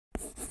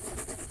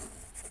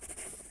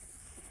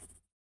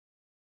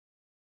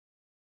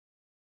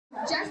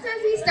Just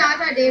as we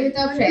start our day with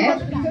our prayer,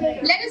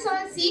 let us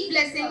all seek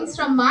blessings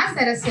from Ma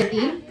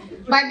Saraswati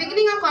by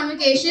beginning our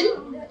convocation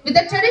with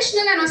a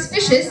traditional and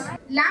auspicious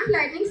lamp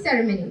lighting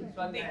ceremony.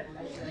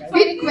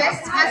 We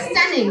request our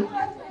stunning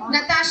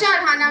Natasha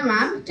Arhana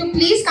ma'am to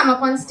please come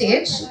up on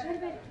stage.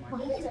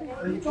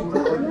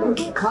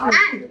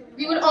 And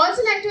we would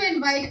also like to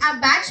invite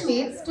our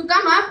batchmates to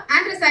come up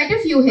and recite a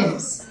few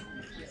hymns.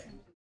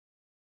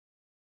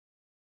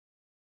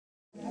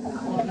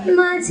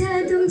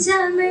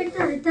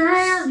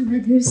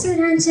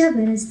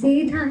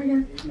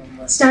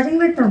 Starting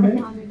with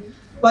Tamil.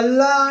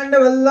 Vallanda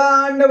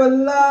Vallanda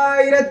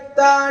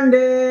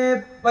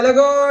Vallayiratthande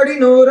Palagodi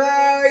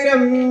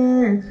Noorayiram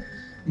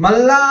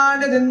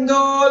Mallanda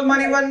Dindol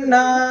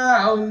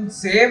Manivanna Un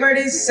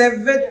Sevadi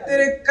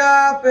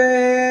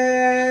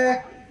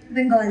Sevvettirikkape.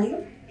 Bengali.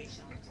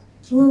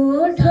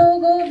 Utho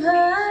go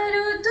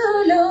Bharat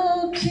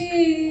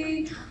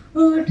Lokhi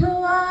Utho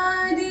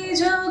Adi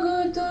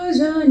Jagat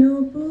Janu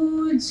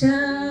Puja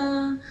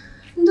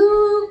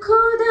Dukho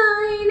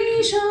Daini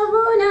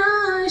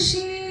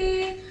Shabunashi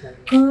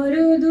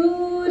Koro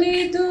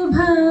Duritu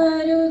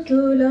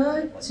Bharatu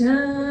Lajja.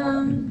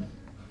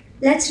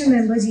 Let's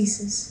remember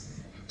Jesus.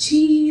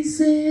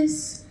 Jesus,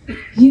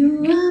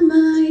 you are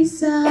my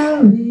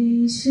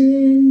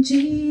salvation.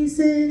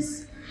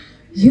 Jesus,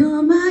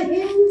 you're my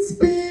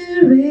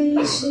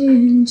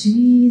inspiration.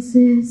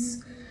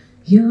 Jesus,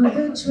 you're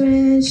the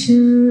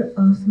treasure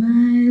of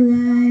my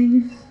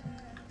life.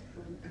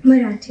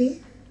 Marathi.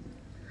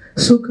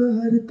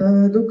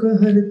 Sukharta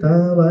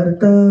Dukharta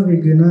Varta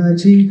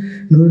Vignachi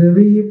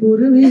Nurvi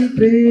Purvi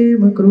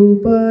Prema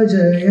Krupa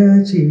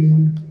Jayachi.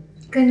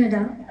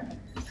 Kannada.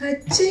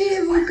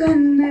 ಹಚ್ಚೇವು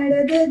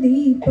ಕನ್ನಡದ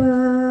ದೀಪ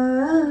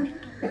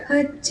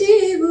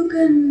ಹಚ್ಚೇವು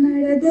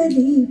ಕನ್ನಡದ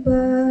ದೀಪ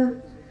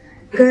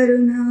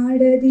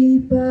ಕರುನಾಡ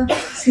ದೀಪ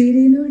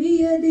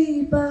ಸಿರಿನುಡಿಯ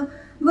ದೀಪ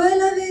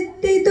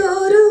ಬಲವೆತ್ತಿ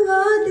ತೋರುವ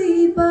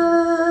ದೀಪ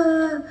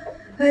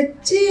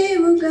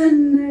ಹಚ್ಚೇವು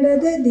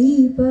ಕನ್ನಡದ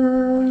ದೀಪ.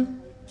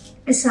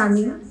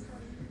 Asami.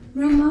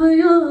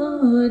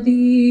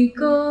 ಮಾಯಾದಿ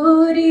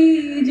ಕೋರಿ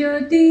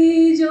ಜ್ಯೋತಿ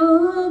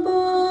ಜೋಬೋ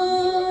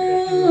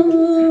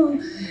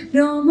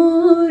Ramo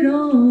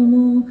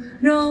Ramo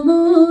Ramo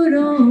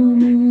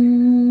Ramo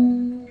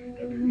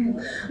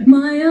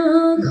Maya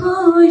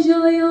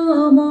Khojaya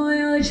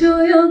Maya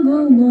Joya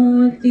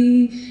Gumati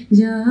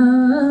Jai.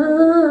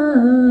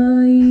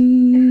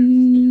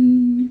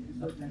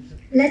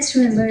 Let's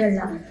remember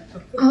Allah.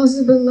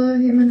 Auzu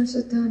billahi minash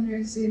shaitanir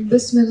rajim.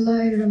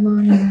 Bismillahir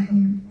rahmanir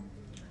rahim.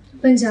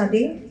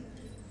 Punjabi.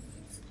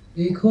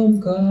 एक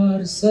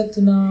ओंकार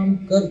सतनाम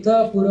करता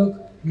पुरख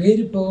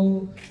निर्भव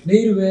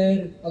निर्वैर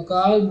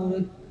अकाल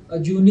मूर्त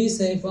अजूनी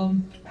सैफम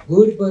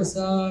गुर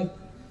प्रसाद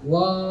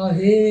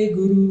Wahe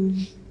Guru.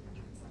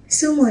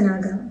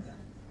 Sumonaga.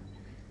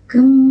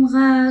 Kum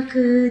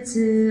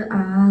rakete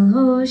al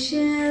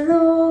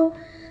hoshelo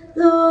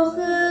loch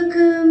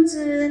kum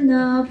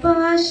na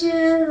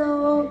bashelo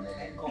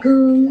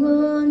kum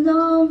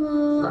no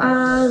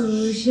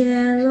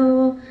alushelo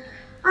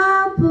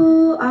apu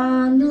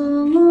anu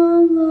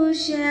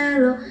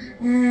shelo.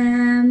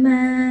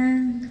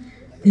 Amen.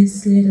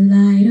 This little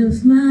light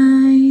of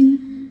mine,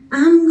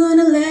 I'm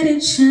gonna let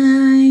it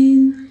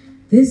shine.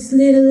 This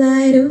little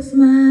light of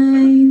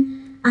mine,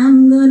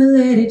 I'm gonna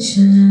let it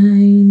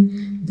shine.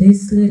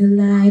 This little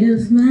light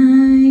of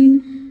mine,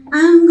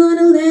 I'm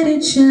gonna let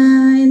it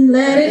shine.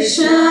 Let it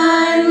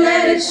shine,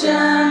 let it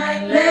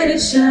shine, let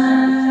it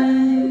shine.